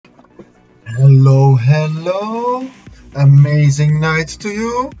Hello, hello! Amazing night to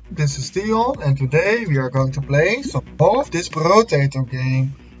you! This is Dion, and today we are going to play some more of this Brotato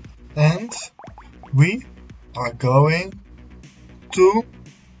game. And we are going to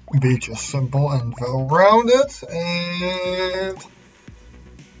be just simple and well-rounded, and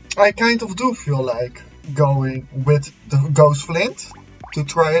I kind of do feel like going with the Ghost Flint to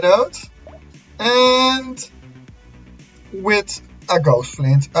try it out, and with a Ghost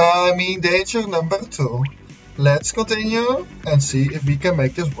Flint, I mean danger number 2. Let's continue and see if we can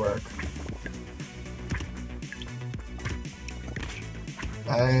make this work.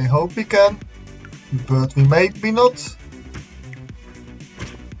 I hope we can, but we maybe not.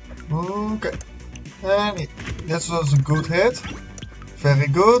 Okay, and this was a good hit. Very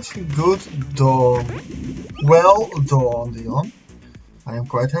good, good done. Well done, Dion. I am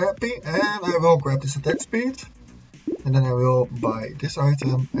quite happy, and I will grab this attack speed. And then I will buy this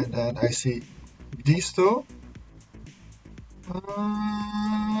item, and then I see these two. I'm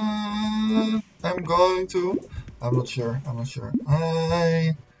not sure.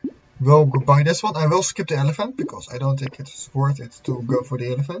 I will buy this one. I will skip the elephant because I don't think it's worth it to go for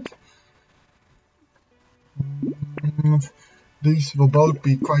the elephant. These will both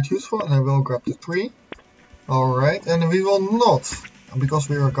be quite useful, and I will grab the 3. Alright, and we will not, because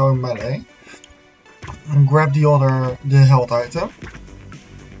we are going melee, and grab the health item.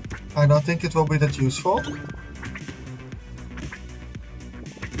 I don't think it will be that useful.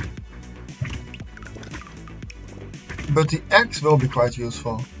 But the axe will be quite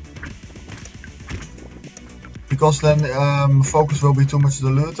useful. Because then focus will be too much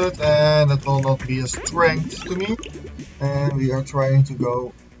diluted and it will not be a strength to me. And we are trying to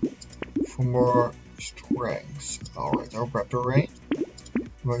go for more strengths. Alright, I'll grab the range.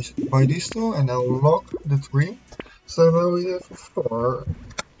 Buy these two and I'll lock the 3. So now we have 4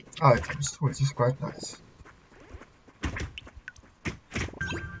 items, which is quite nice.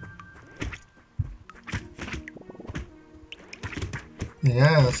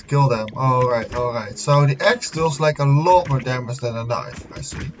 Yes, kill them. Alright, alright. So the axe deals like a lot more damage than a knife, I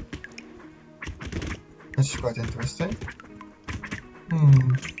see. Which is quite interesting.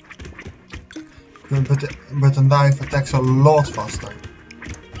 But the knife attacks a lot faster.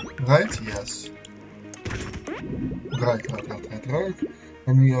 Right? Yes. Right.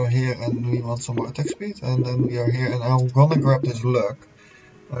 And we are here and we want some more attack speed. And then we are here and I'm gonna grab this luck.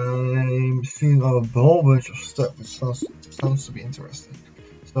 I'm seeing a whole bunch of stuff, which sounds to be interesting.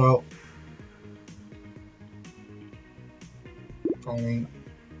 So,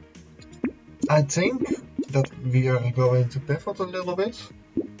 I think that we are going to pivot a little bit.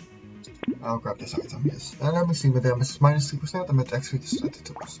 I'll grab this item, yes. And let me see, my damage is -3% and my attack speed is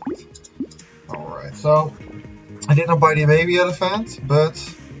 22%. Alright, so I did not buy the baby elephant, but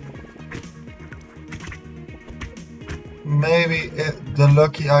maybe the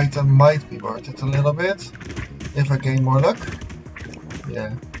lucky item might be worth it a little bit if I gain more luck.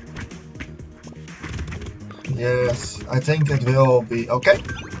 Yeah. Yes, I think it will be okay.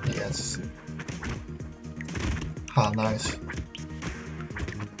 Yes. Ah, nice.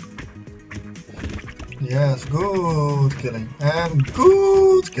 Yes, good killing. And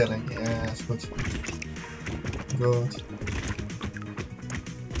good killing. Yes, good. Good.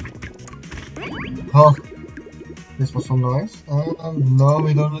 Oh. This was so nice. No,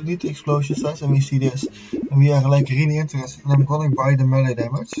 we don't need the explosion size, and we see this. And we are like really interested, and I'm gonna buy the melee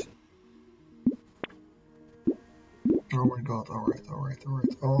damage. Oh my god, alright.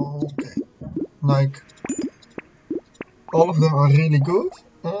 Okay. Like, all of them are really good,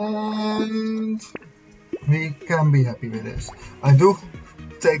 and we can be happy with this. I do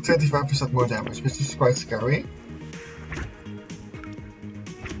take 25% more damage, which is quite scary.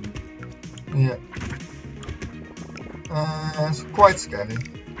 Yeah. It's quite scary.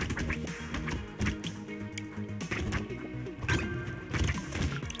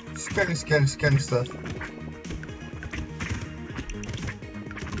 Scary stuff.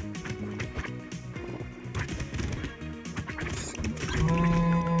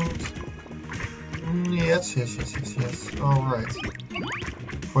 Yes. Alright.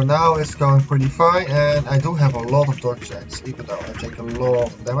 For now it's going pretty fine, and I do have a lot of dodge checks, even though I take a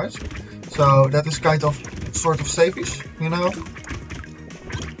lot of damage. So that is kind of sort of safeish, you know?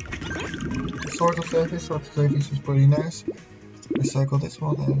 Sort of safeish is pretty nice. Recycle this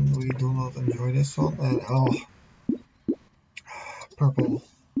one, and we do not enjoy this one. And oh, purple.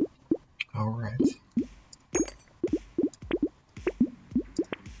 Alright.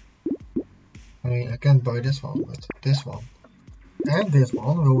 I mean, I can't buy this one, but this one and this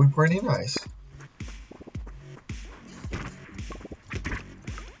one will be pretty nice.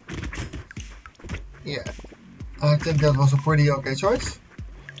 Yeah, I think that was a pretty okay choice.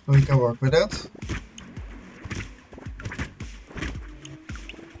 We can work with that.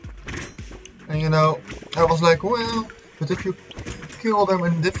 And you know, I was like, well, but if you kill them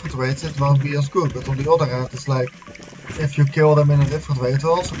in different ways, it won't be as good. But on the other hand, it's like, if you kill them in a different way, it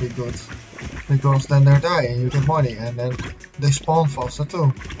will also be good. Because then they're dying, you get money, and then they spawn faster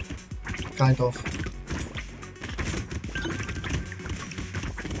too. Kind of.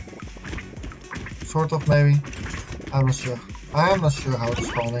 Sort of, maybe. I'm not sure. I am not sure how the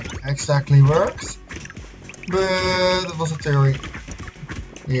spawning exactly works. But it was a theory.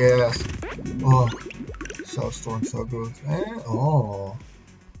 Yes. Oh. So strong, so good. And, oh.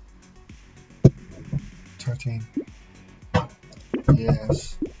 13.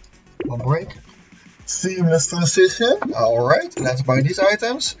 Yes. One break. Seamless transition. Alright, let's buy these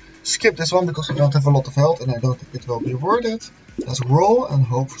items. Skip this one because I don't have a lot of health and I don't think it will be worth it. Let's roll and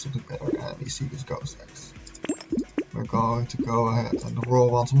hope for something better. And we see this ghost X. We're going to go ahead and roll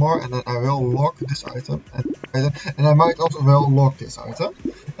once more and then I will lock this item. And I might also well lock this item.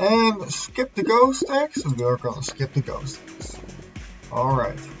 And skip the ghost X. We're gonna skip the ghost X.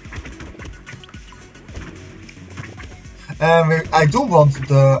 Alright. And I do want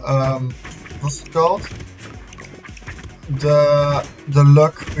the what's it called? The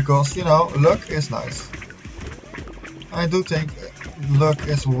luck, because you know, luck is nice. I do think luck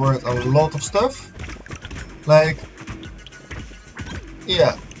is worth a lot of stuff. Like,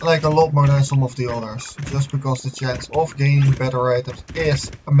 yeah, like a lot more than some of the others. Just because the chance of gaining better items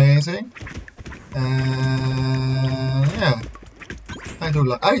is amazing. And yeah,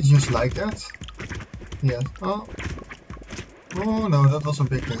 I just like that. Yeah. Oh no, that was a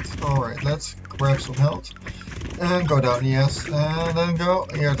big hit. Alright, let's grab some health. And go down, yes. And then go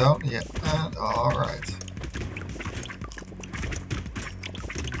here down, yeah. And alright.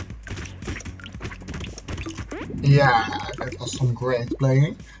 Yeah, that was some great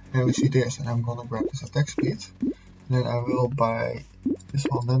playing. And we see this, and I'm gonna grab this attack speed. And then I will buy this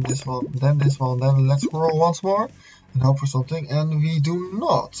one, then this one, then this one, then let's roll once more. And hope for something, and we do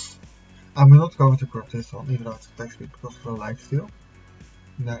not. I'm not going to grab this one, even though it's attack speed, because of the life steal.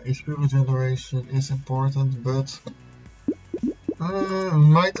 Now, HP regeneration is important, but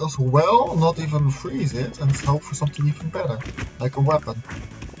might as well not even freeze it and hope for something even better, like a weapon.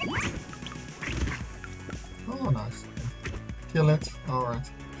 Oh, nice. Kill it. Alright.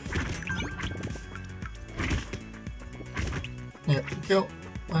 Yeah, kill,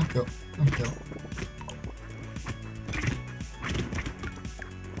 and kill, and kill.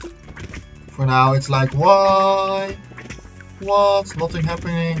 For now, it's like, why? What? Nothing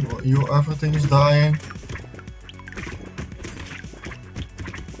happening. Everything is dying.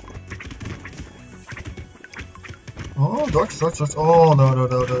 Oh, dodge, dodge, dodge. Oh, no,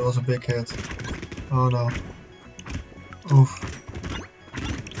 that was a big hit. Oh, no. Oof.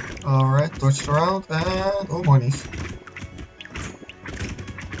 Alright, dodged around and... oh, monies.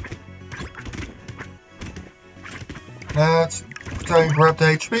 Let's try and grab the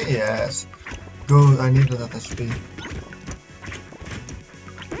HP. Yes. Good, I needed that HP.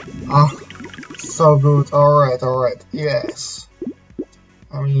 Ah, so good. Alright, alright. Yes.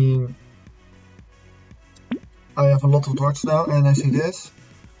 I mean, I have a lot of dodge now, and I see this.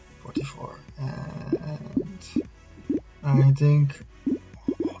 44. And I think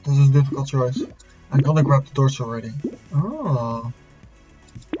this is a difficult choice. I'm gonna grab the dodge already. Oh,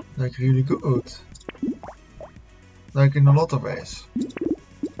 like really good. Like in a lot of ways.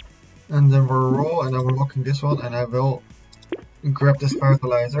 And then we'll roll, and then we're locking this one, and I will grab this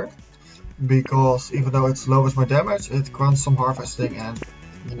fertilizer. Because even though it lowers my damage, it grants some harvesting, and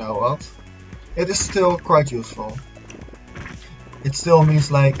you know what? It is still quite useful. It still means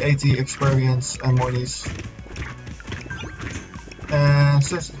like 80 experience and monies. And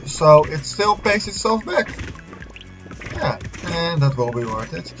so it still pays itself back. Yeah, and that will be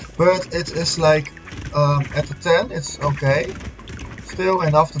worth it. But it is like, at the 10 it's okay. Still,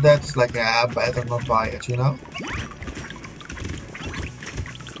 and after that it's like, yeah, better not buy it, you know?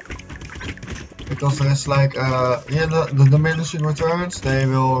 Because there is like, yeah, the diminishing returns, they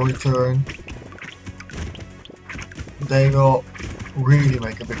will return. They will really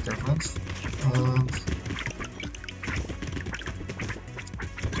make a big difference.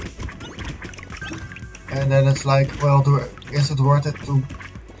 And then it's like, well, is it worth it to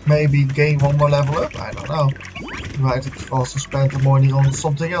maybe gain one more level up? I don't know. You might also spend the money on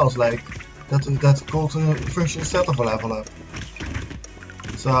something else, like that could function instead of a level up.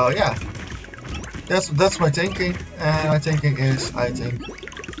 So yeah, that's my thinking, and my thinking is, I think,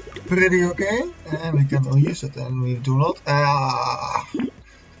 pretty okay, and we can use it, and we do not.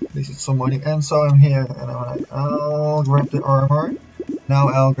 At least it's some money. And so I'm here, and I'm like, I'll grab the armor. Now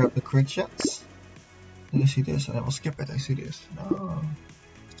I'll grab the crit chance. And I see this, and I will skip it. I see this. No.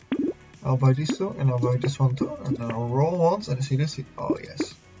 I'll buy these two, and I'll buy this one too, and then I'll roll once, and I see this. Oh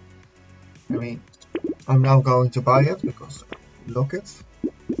yes. I mean, I'm now going to buy it because lock it,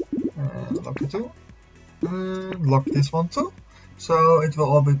 and lock it too, and lock this one too. So it will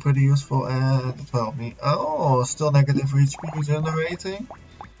all be pretty useful, and it will help me. Oh, still negative HP generating.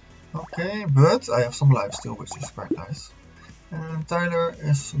 Okay, but I have some life still, which is quite nice. And Tyler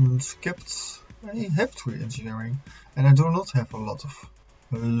is skipped. I have 3 engineering, and I do not have a lot of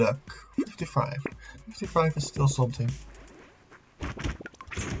luck. 55. 55 is still something.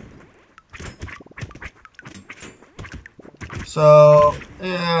 So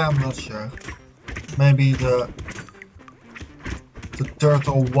yeah, I'm not sure. Maybe the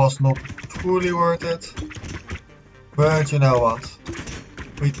turtle was not truly worth it. But you know what?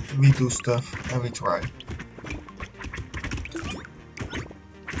 We do stuff and we try.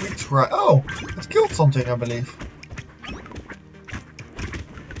 We try. Oh, it killed something, I believe.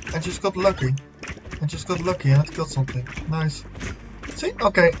 I just got lucky. I just got lucky and it killed something. Nice. See?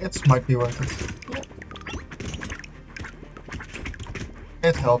 Okay, it might be worth it. Yeah.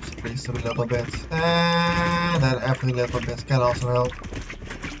 It helps at least a little bit. And then every little bit can also help.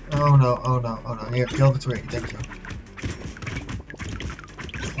 Oh no, oh no, oh no. Here, kill the tree. Thank you.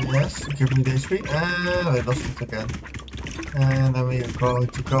 Yes, give me the HP. And I lost it again. And then we are going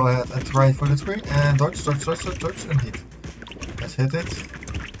to go ahead and try for the tree. And dodge, dodge, dodge, dodge, dodge, and hit. Let's hit it.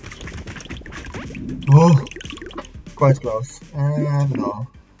 Oh, quite close. And no.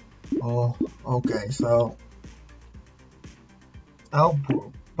 Oh, okay, so I'll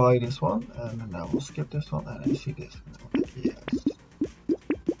buy this one, and then I will skip this one, and I see this. Yes.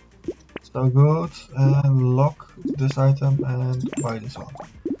 So good, and lock this item, and buy this one.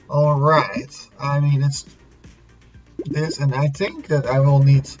 Alright, I mean it's this, and I think that I will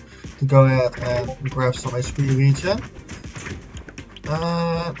need to go ahead and grab some HP regen.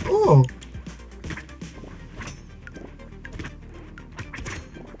 Ooh!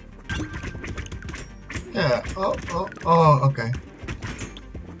 Yeah, oh, okay.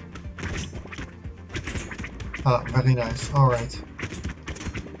 Ah, very nice, alright.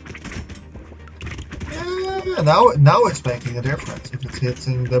 Yeah, now it's making a difference if it's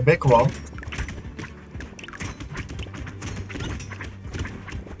hitting the big one.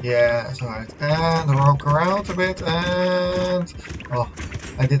 Yeah, that's alright. And walk around a bit, and oh,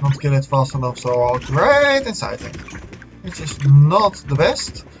 I did not kill it fast enough, so I walked right inside it. Which is not the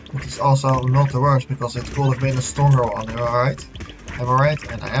best, but it's also not the worst, because it could have been a stronger one. Am I right? Am I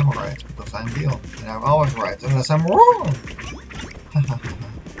right? And I am right, because I'm Dion, and I'm always right, unless I'm wrong!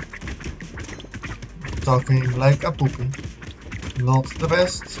 Talking like a poopy. Not the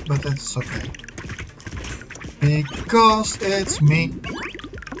best, but it's okay. Because it's me.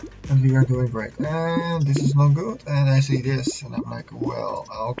 And we are doing great. And this is not good. And I see this, and I'm like, well,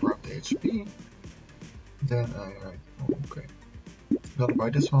 I'll grab the HP. Then okay. Gonna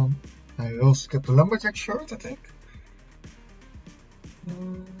buy this one. I will skip the lumberjack shirt, I think.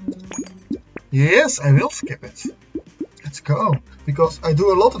 Yes, I will skip it. Let's go. Because I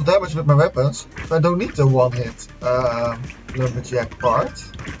do a lot of damage with my weapons, so I don't need the one hit lumberjack part,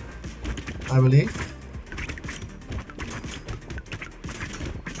 I believe.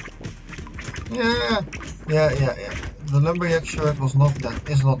 Yeah. The lumberjack shirt was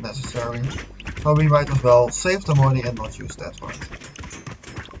is not necessary. So we might as well save the money and not use that one.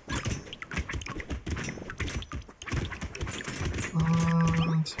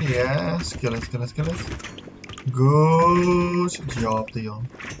 And yes, kill it. Good job, Dion.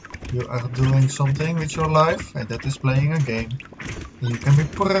 You are doing something with your life, and that is playing a game. And you can be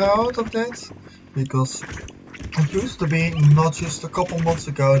proud of that, because it used to be not just a couple months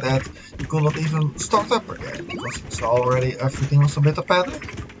ago that you could not even start up again, because it's already everything was a bit of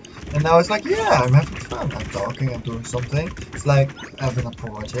panic. And now it's like, yeah, I'm having fun, I'm talking, I'm doing something. It's like having a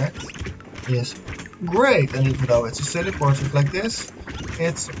project is great, and even though it's a silly project like this,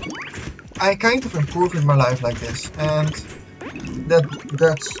 I kind of improving my life like this, and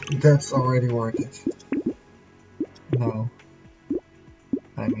that's already worth it. No,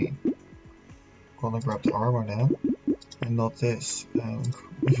 I mean, gonna grab the armor then, and not this, and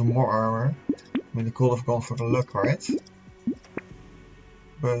even more armor. I mean, it could have gone for the luck, right?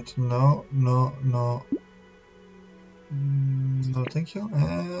 But no, thank you,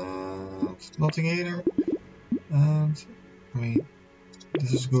 and nothing either. And I mean,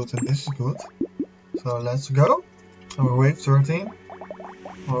 this is good and this is good. So let's go. Our wave 13.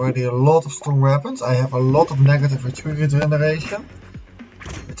 Already a lot of strong weapons. I have a lot of negative HP regeneration,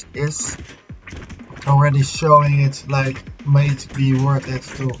 which which is already showing it like might be worth it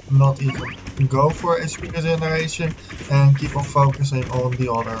to not even go for HP regeneration and keep on focusing on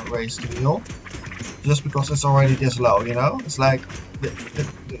the other ways to heal. Just because it's already this low, you know? It's like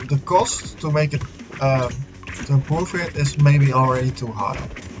the cost to make it to improve it is maybe already too high.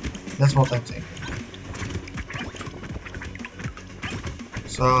 That's what I'm thinking.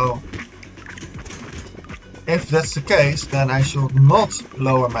 So if that's the case, then I should not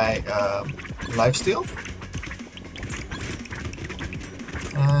lower my lifesteal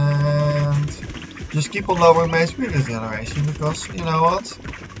and just keep on lowering my speed regeneration, because you know what,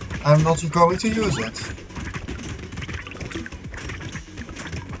 I'm not going to use it.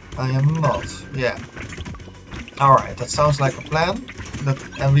 I am not. Yeah. Alright, that sounds like a plan,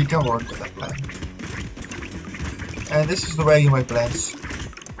 and we can work with that plan. And this is the way you make plans.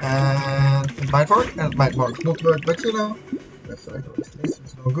 And it might work, and it might not work, but you know, let's try this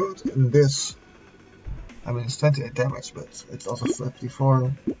is no good. And this, I mean, it's 28 damage, but it's also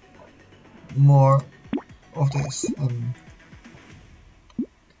 54 more of this. And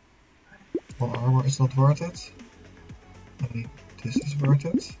more armor is not worth it. I mean, this is worth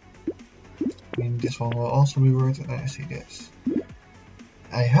it. I mean, this one will also be worth it. And I see this.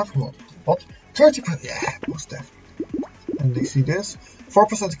 I have what? 30%? Yeah, most definitely. And you see this.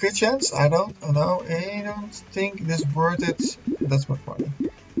 4% crit chance. I don't know. I don't think this is worth it. That's my point.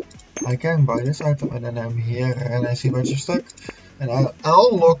 I can buy this item, and then I'm here and I see a bunch of stuff. And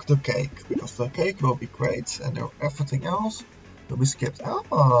I'll lock the cake, because the cake will be great, and everything else will be skipped.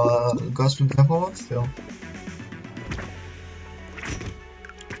 Oh, goes to level 1 still.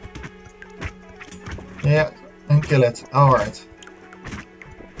 Yeah, and kill it. Alright.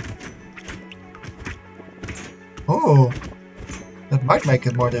 Oh, that might make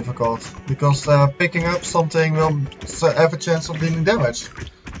it more difficult, because picking up something will have a chance of dealing damage.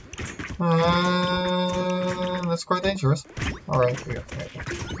 That's quite dangerous. Alright, here.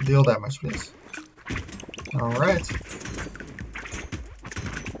 Deal damage, please. Alright.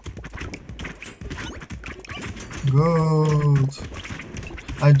 Good.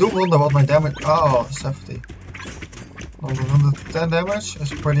 I do wonder what my damage... Oh, 70. 110 damage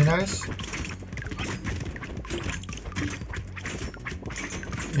is pretty nice.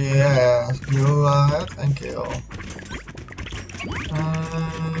 Yeah, you ahead and kill.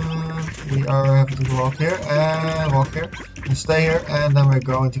 We are having to walk here, and stay here, and then we're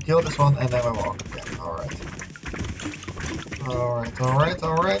going to kill this one, and then we walk again.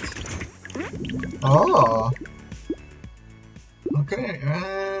 Alright. Oh! Okay,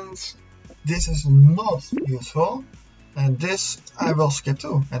 and this is not useful, and this I will skip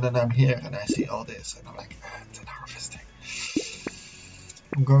too. And then I'm here and I see all this, and I'm like, 10 harvesting.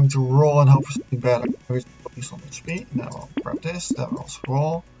 I'm going to roll and hope for something better. Use some HP. Then I'll grab this, then I'll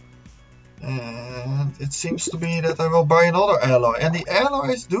scroll. And it seems to be that I will buy another alloy. And the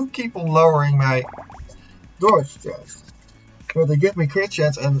alloys do keep on lowering my dodge chance. But they give me crit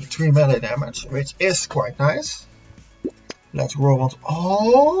chance and 3 melee damage, which is quite nice. Let's roll once.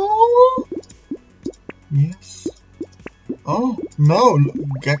 Oh! Yes. Oh, no!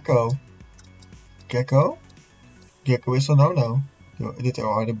 Gecko. Gecko? Gecko is a no-no. Did I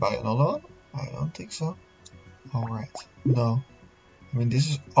already buy another one? I don't think so. Alright. No. I mean, this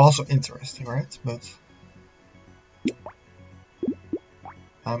is also interesting, right? But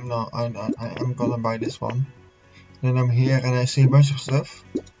I'm gonna buy this one. Then I'm here and I see a bunch of stuff.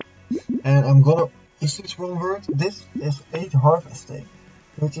 And I'm gonna... Is this one word? This is 8 harvesting.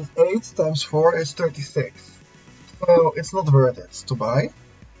 Which is 8 times 4 is 36. So it's not worth it to buy.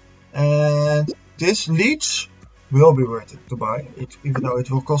 And this leech will be worth it to buy. Even though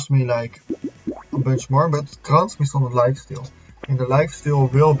it will cost me like a bunch more. But it grants me some lifesteal. And the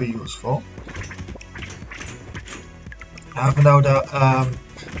lifesteal will be useful. Even though the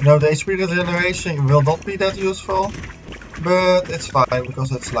HP regeneration will not be that useful. But it's fine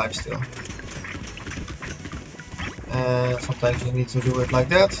because it's lifesteal. And sometimes you need to do it like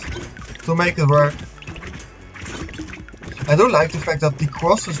that to make it work. I do like the fact that the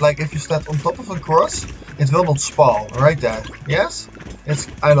cross is like, if you stand on top of a cross, it will not spawn right there. Yes?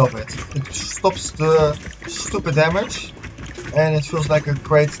 I love it. It stops the stupid damage and it feels like a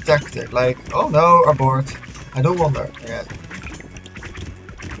great tactic. Like, oh no, abort. I do wonder.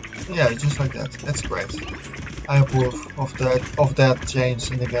 Yeah, just like that. That's great. I approve of that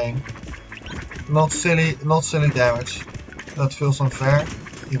change in the game. Not silly damage. That feels unfair,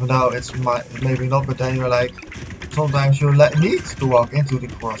 even though it's maybe not. But then you're like, sometimes you need to walk into the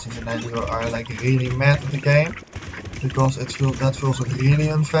crosses, and then you are like really mad at the game because that feels really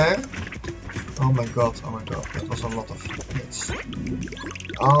unfair. Oh my god, that was a lot of hits.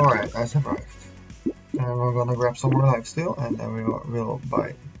 Alright, I survived. And we're gonna grab some more lifesteal and then we'll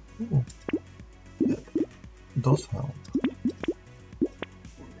buy. Ooh, that does help.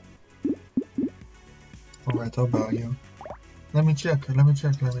 Alright, I'll buy you. Let me check.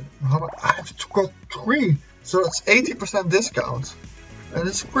 How about, I've got 3, so it's 80% discount. And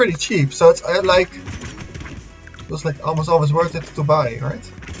it's pretty cheap, so it's like almost always worth it to buy,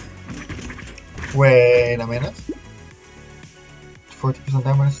 right? Wait a minute. 40%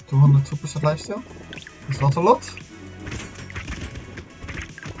 damage, 202% lifesteal? It's not a lot.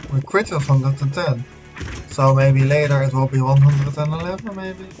 We crit was 110. So maybe later it will be 111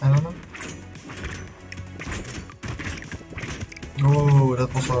 maybe? I don't know. Oh,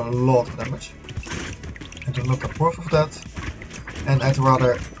 that was a lot of damage. I do not approve of that. And I'd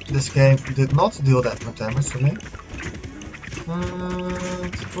rather this game did not deal that much damage to me.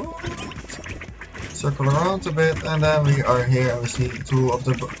 And circle around a bit, and then we are here and we see two of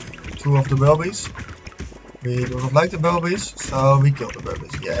the babies. We do not like the babies, so we kill the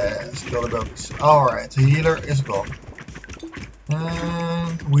babies. Yes, kill the babies. Alright, the healer is gone.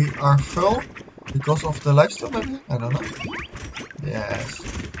 And we are full because of the lifesteal maybe? I don't know. Yes.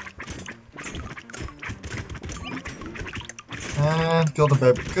 And kill the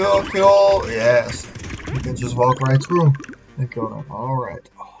baby. Kill. Yes. You can just walk right through and kill them. Alright.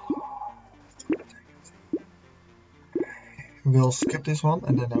 We'll skip this one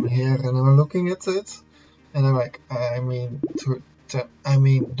and then I'm here and I'm looking at it. And I'm like, I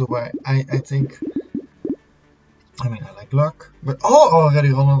like luck. But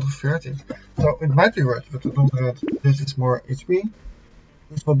already 130. So it might be worth it to do that. This is more HP.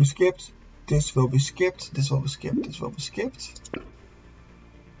 This will be skipped. This will be skipped. This will be skipped. This will be skipped.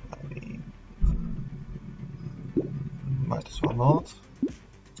 I mean, might as well not.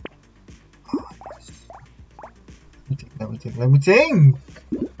 Oh, yes. Let me think.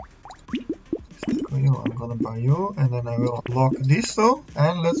 I'm gonna buy you, and then I will unlock these two,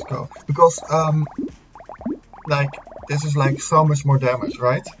 and let's go. Because like this is like so much more damage,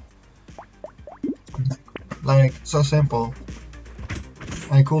 right? Like so simple.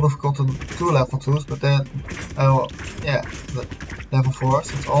 I could have gotten 2 level 2s, but then, yeah, the level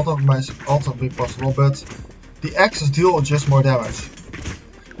 4s, it's also be possible, but the axes deal just more damage.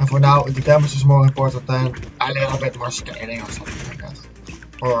 And for now, the damage is more important than a little bit more scaling or something like that.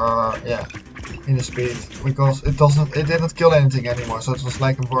 Or, yeah, in the speed, because it didn't kill anything anymore, so it was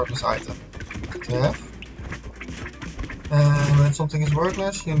like a worthless item to have. And when something is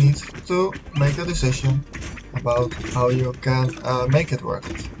worthless, you need to make a decision about how you can make it worth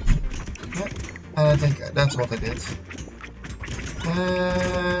it. Yeah. And I think that's what I did.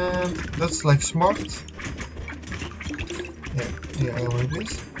 And that's like smart. Yeah, I will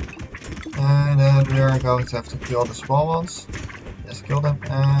this. And then we are going to have to kill the small ones. Just kill them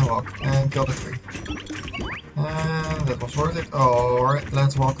and walk and kill the 3. And that was worth it. Alright,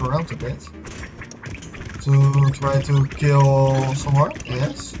 let's walk around a bit. To try to kill some more.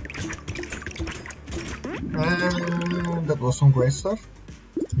 Yes. And that was some great stuff.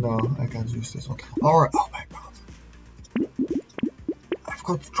 No, I can't use this one. Alright, oh my god. I've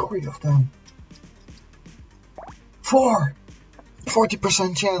got 3 of them. 4!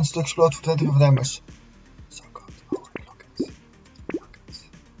 40% chance to explode for 20 of damage. So good. Oh, look at this.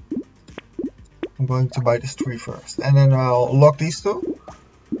 I'm going to buy this 3 first. And then I'll lock these 2.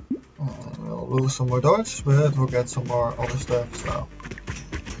 We'll lose some more dodge, but we'll get some more other stuff. So.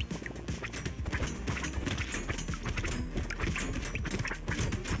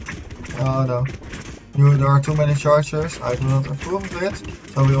 Oh no, there are too many chargers, I do not approve of it,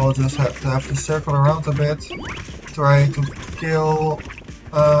 so we will just have to circle around a bit, try to kill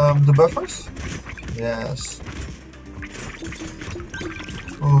the buffers. Yes.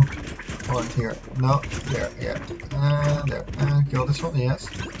 Oh, right here, no, there, yeah, and there, and kill this one, yes.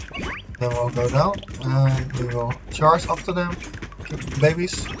 Then we'll go down, and we will charge after them,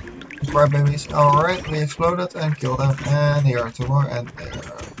 babies. Grab babies. Alright, we exploded and killed them. And here are 2 more, and there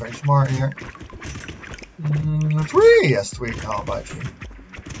are a bunch more here. 3! Yes, 3. I'll buy 3.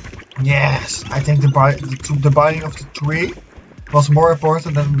 Yes! I think the buying of the 3 was more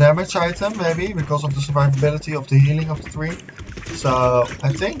important than the damage item, maybe, because of the survivability of the healing of the 3. So,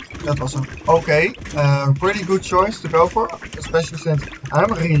 I think that was an okay, pretty good choice to go for, especially since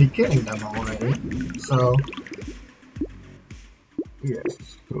I'm really killing them already. So, yes,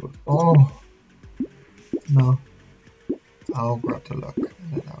 it's good. Oh, no. I'll grab the luck.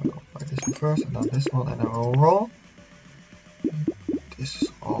 And then I will buy this one first, and then this one, and I will roll. This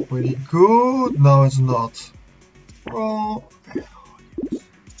is all pretty good. No, it's not. Roll.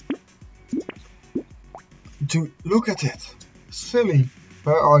 to look at it. Silly.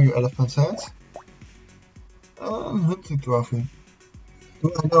 Where are you, elephant's head? Hunting trophy.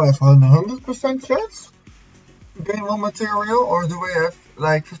 Do I now have 100% chance to gain 1 material, or do I have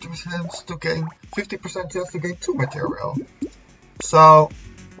like 50% to gain 50% chance to gain 2 material? So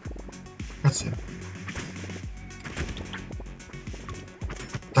let's see.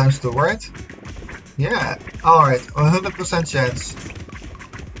 Times 2, right? Yeah. Alright, 100% chance.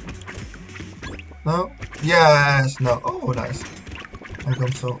 No? Yes, no. Oh, nice. I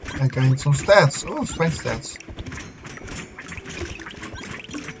gained some stats. Oh, strength stats.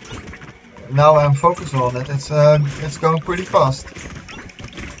 Now I'm focused on it. It's going pretty fast.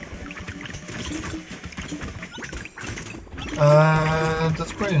 And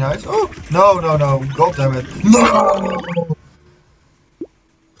that's pretty nice. Oh, no. God damn it. No!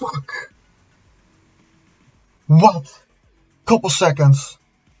 Fuck. What? Couple seconds.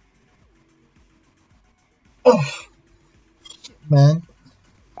 Oh, man.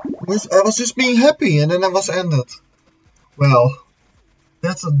 I was just being happy and then I was ended. Well,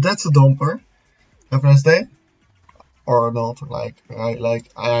 that's a dumper. Have a nice day. Or not, I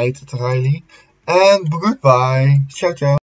hate it highly. And goodbye. Ciao ciao.